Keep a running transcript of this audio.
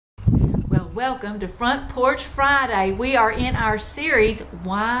Welcome to Front Porch Friday. We are in our series,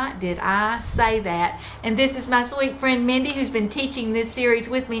 Why Did I Say That? And this is my sweet friend Mindy, who's been teaching this series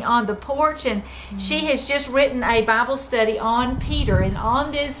with me on the porch. And she has just written a Bible study on Peter. And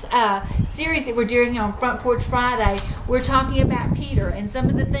on this series that we're doing on Front Porch Friday, we're talking about Peter and some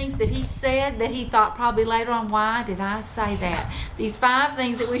of the things that he said that he thought probably later on, why did I say that? These 5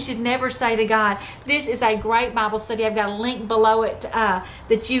 things that we should never say to God. This is a great Bible study. I've got a link below it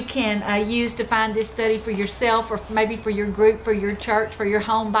that you can use to find this study for yourself, or maybe for your group, for your church, for your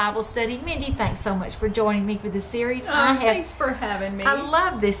home Bible study. Mindy, thanks so much for joining me for this series. Thanks for having me. I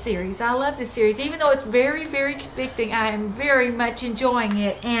love this series. Even though it's very, very convicting, I am very much enjoying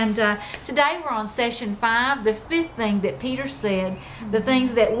it. And today we're on session 5, the 5th thing that Peter said, the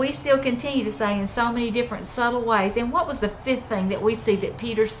things that we still continue to say in so many different subtle ways. And what was the 5th thing that we see that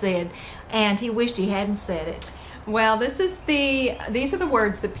Peter said and he wished he hadn't said it? Well, these are the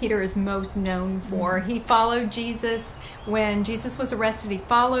words that Peter is most known for. He followed Jesus. When Jesus was arrested, he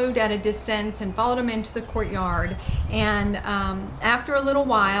followed at a distance and followed him into the courtyard. And after a little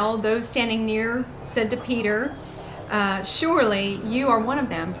while, those standing near said to Peter, "Surely you are one of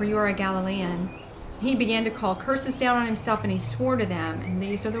them, for you are a Galilean." He began to call curses down on himself, and he swore to them, and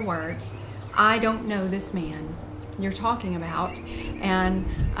these are the words, "I don't know this man you're talking about." And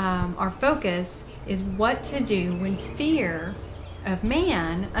our focus is what to do when fear of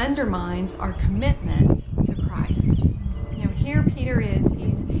man undermines our commitment to Christ. You know, here Peter is.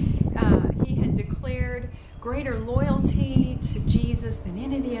 He had declared greater loyalty to Jesus than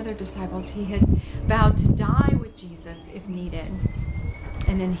any of the other disciples. He had vowed to die with Jesus if needed.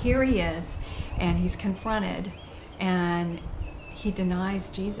 And then here he is, and he's confronted, and he denies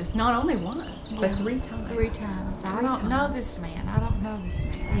Jesus, not only once, but 3 times. 3 times. I don't know this man. I don't know this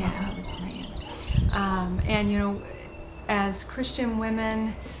man. I don't know this man. And you know, as Christian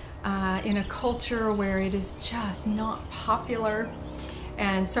women in a culture where it is just not popular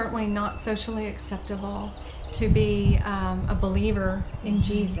and certainly not socially acceptable to be a believer in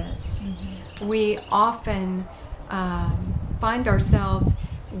Jesus, we often find ourselves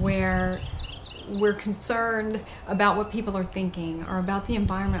where we're concerned about what people are thinking or about the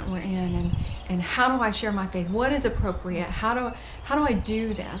environment we're in, and how do I share my faith? What is appropriate? How do I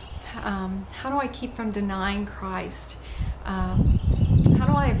do this? How do I keep from denying Christ? How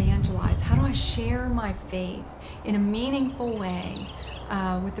do I evangelize? How do I share my faith in a meaningful way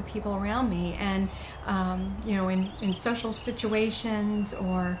with the people around me? And you know, in social situations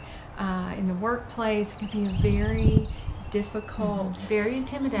or in the workplace, it can be a very difficult, very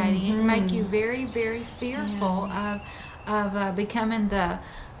intimidating. It can make you very, very fearful of becoming the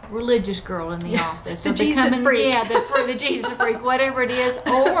religious girl in the office, or the Jesus freak. The Jesus freak, whatever it is,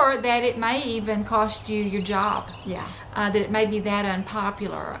 or that it may even cost you your job. That it may be that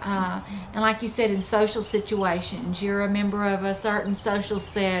unpopular. And like you said, in social situations, you're a member of a certain social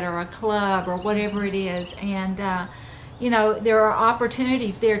set or a club or whatever it is, and you know, there are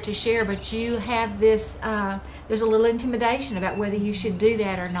opportunities there to share, but you have this, there's a little intimidation about whether you should do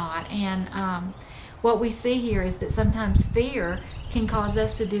that or not. And what we see here is that sometimes fear can cause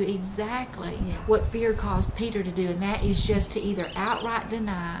us to do exactly what fear caused Peter to do, and that is just to either outright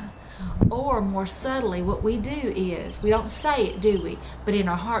deny, or more subtly, what we do is, we don't say it, do we? But in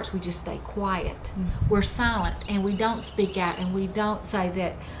our hearts, we just stay quiet. We're silent, and we don't speak out, and we don't say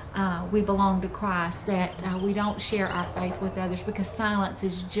that we belong to Christ, that we don't share our faith with others, because silence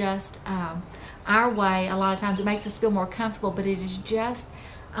is just our way. A lot of times it makes us feel more comfortable, but it is just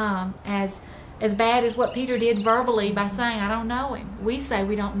as bad as what Peter did verbally by saying, I don't know him. We say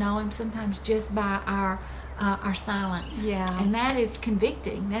we don't know him sometimes just by our silence. And that is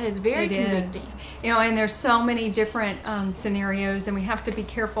convicting. That is very convicting. You know, and there's so many different scenarios, and we have to be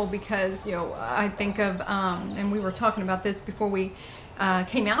careful because, you know, I think of, and we were talking about this before we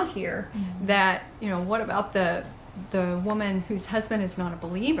came out here, that, you know, what about the woman whose husband is not a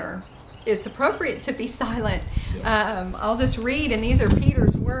believer? It's appropriate to be silent. I'll just read, and these are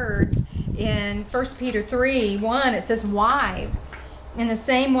Peter's words. In 1 Peter 3:1, it says, "Wives, in the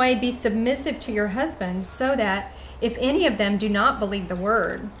same way be submissive to your husbands, so that if any of them do not believe the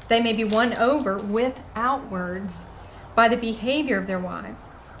word, they may be won over without words by the behavior of their wives,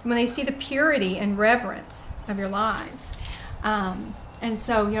 when they see the purity and reverence of your lives." And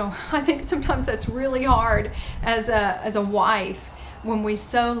so, you know, I think sometimes that's really hard as a wife, when we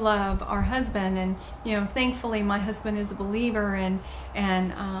so love our husband. And, you know, thankfully my husband is a believer,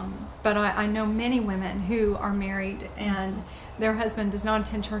 but I know many women who are married and their husband does not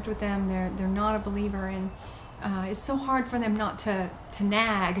attend church with them. They're not a believer, and it's so hard for them not to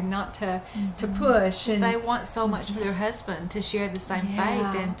nag, not to push. And they want so much for their husband to share the same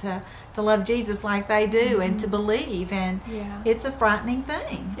faith and to love Jesus like they do and to believe, and it's a frightening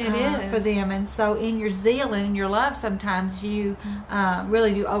thing for them. And so in your zeal and in your love, sometimes you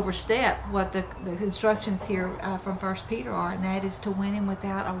really do overstep what the instructions here from First Peter are, and that is to win him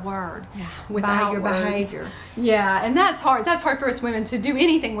without a word, by your behavior. Yeah, and that's hard. That's hard for us women to do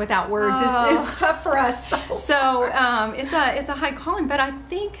anything without words. It's tough for us. So it's a high calling. But I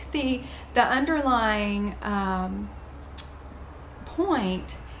think the underlying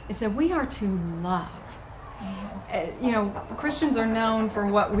point is that we are to love. Christians are known for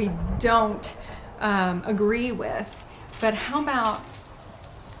what we don't agree with, but how about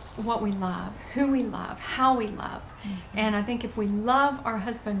what we love, who we love, how we love? And I think if we love our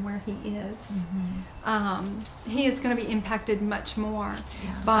husband where he is, he is going to be impacted much more.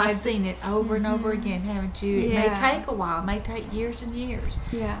 By I've seen it over and over again, haven't you? It may take a while, it may take years and years.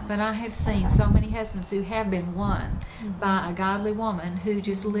 But I have seen so many husbands who have been won by a godly woman who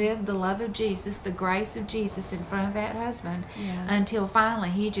just lived the love of Jesus, the grace of Jesus in front of that husband, until finally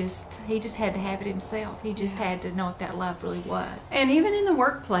he just had to have it himself. He just had to know what that love really was. And even in the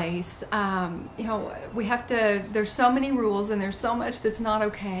workplace, we have to. There's so many rules and there's so much that's not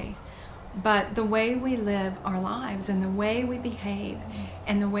okay. But the way we live our lives and the way we behave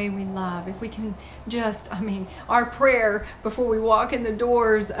and the way we love, if we can our prayer before we walk in the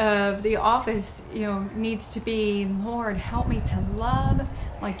doors of the office, needs to be, Lord, help me to love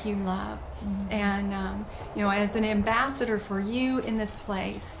like you love. And, as an ambassador for you in this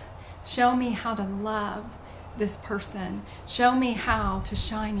place, show me how to love this person. Show me how to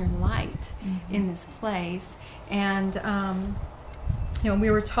shine your light in this place. And,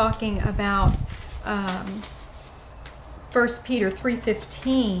 we were talking about 1 Peter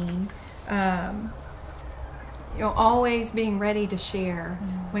 3:15, always being ready to share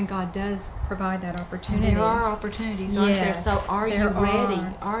when God does provide that opportunity. There are opportunities, aren't there? So are you ready?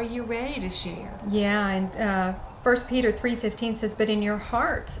 Are you ready to share? Yeah, and 1 Peter 3:15 says, "But in your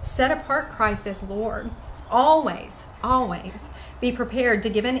hearts set apart Christ as Lord. Always, always be prepared to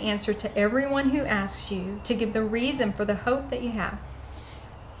give an answer to everyone who asks you, to give the reason for the hope that you have."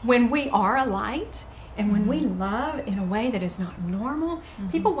 When we are a light and when we love in a way that is not normal,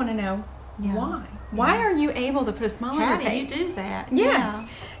 people want to know why. Why are you able to put a smile on your face? How do you do that? Yes.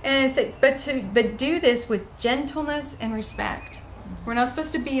 And but do this with gentleness and respect. We're not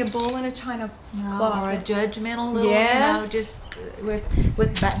supposed to be a bull in a china closet. Or a judgmental little, just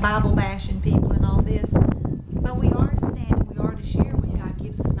with Bible bashing people and all this. But we are to stand and we are to share when God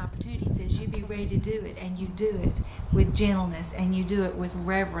gives us an opportunity. He says, you be ready to do it, and you do it with gentleness, and you do it with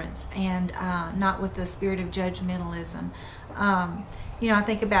reverence, and not with the spirit of judgmentalism. I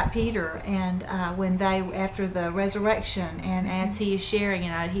think about Peter, and when after the resurrection, and as he is sharing,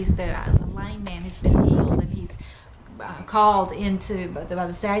 he's the lame man has been healed, and he's called into by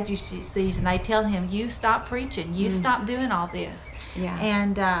the Sadducees, and they tell him, you stop preaching, you stop doing all this.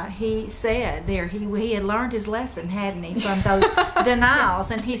 And he said there, he had learned his lesson, hadn't he, from those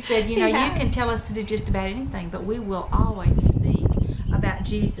denials. And he said, you can tell us to do just about anything, but we will always speak about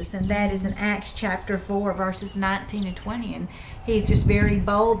Jesus. And that is in Acts chapter 4, verses 19 and 20. And he's just very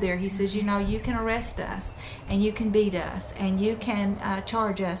bold there. He says, you can arrest us, and you can beat us, and you can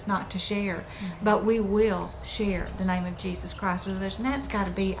charge us not to share, but we will share the name of Jesus Christ with others. And that's got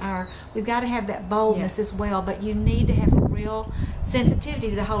to be we've got to have that boldness as well, but you need to have a real sensitivity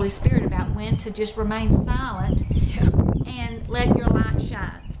to the Holy Spirit about when to just remain silent and let your light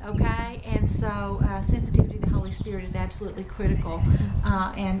shine. Okay, and so sensitivity to the Holy Spirit is absolutely critical.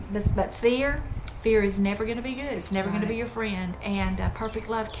 But fear is never going to be good. It's never going to be your friend. And perfect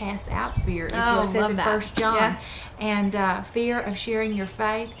love casts out fear, is what it says in 1 John. Yes. And fear of sharing your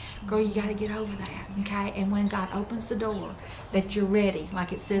faith, girl, you got to get over that. Okay, and when God opens the door, that you're ready,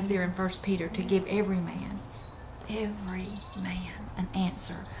 like it says there in 1 Peter, to give every man an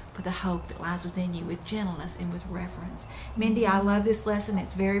answer for the hope that lies within you, with gentleness and with reverence. Mindy, I love this lesson.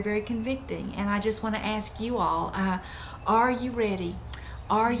 It's very, very convicting. And I just want to ask you all, are you ready?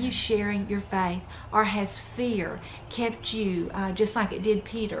 Are you sharing your faith? Or has fear kept you, just like it did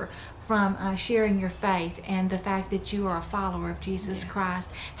Peter, from sharing your faith and the fact that you are a follower of Jesus Christ?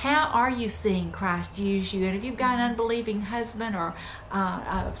 How are you seeing Christ use you? And if you've got an unbelieving husband or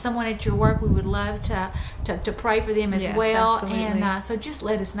someone at your work, we would love to pray for them as well. Absolutely. And so just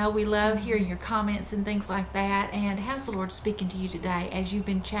let us know. We love hearing your comments and things like that. And how's the Lord speaking to you today as you've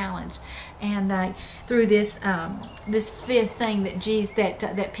been challenged and through this fifth thing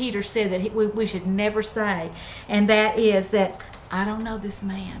that Peter said that we should never say, and that is that I don't know this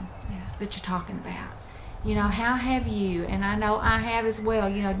man that you're talking about. You know, how have you, and I know I have as well,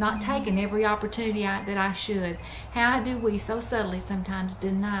 you know, not taken every opportunity that I should. How do we so subtly sometimes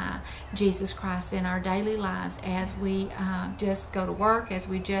deny Jesus Christ in our daily lives as we just go to work, as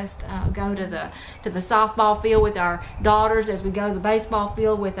we just go to the softball field with our daughters, as we go to the baseball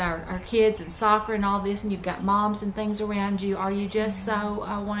field with our kids and soccer and all this, and you've got moms and things around you? Are you just so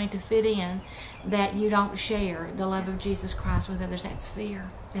wanting to fit in that you don't share the love of Jesus Christ with others? That's fear.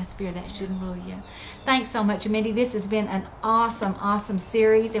 That's fear. That shouldn't rule you. Thanks so much, Mindy. This has been an awesome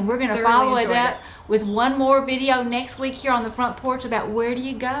series, and we're going to follow it up with one more video next week here on the Front Porch about where do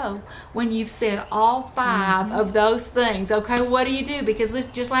you go when you've said all 5 of those things. Okay, what do you do? Because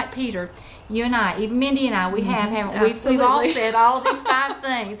just like Peter, you and I, even Mindy and I, we haven't we? We've all said all of these 5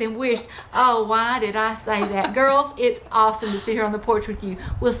 things and wished, oh, why did I say that? Girls, it's awesome to sit here on the porch with you.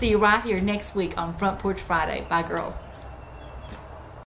 We'll see you right here next week on Front Porch Friday. Bye, girls.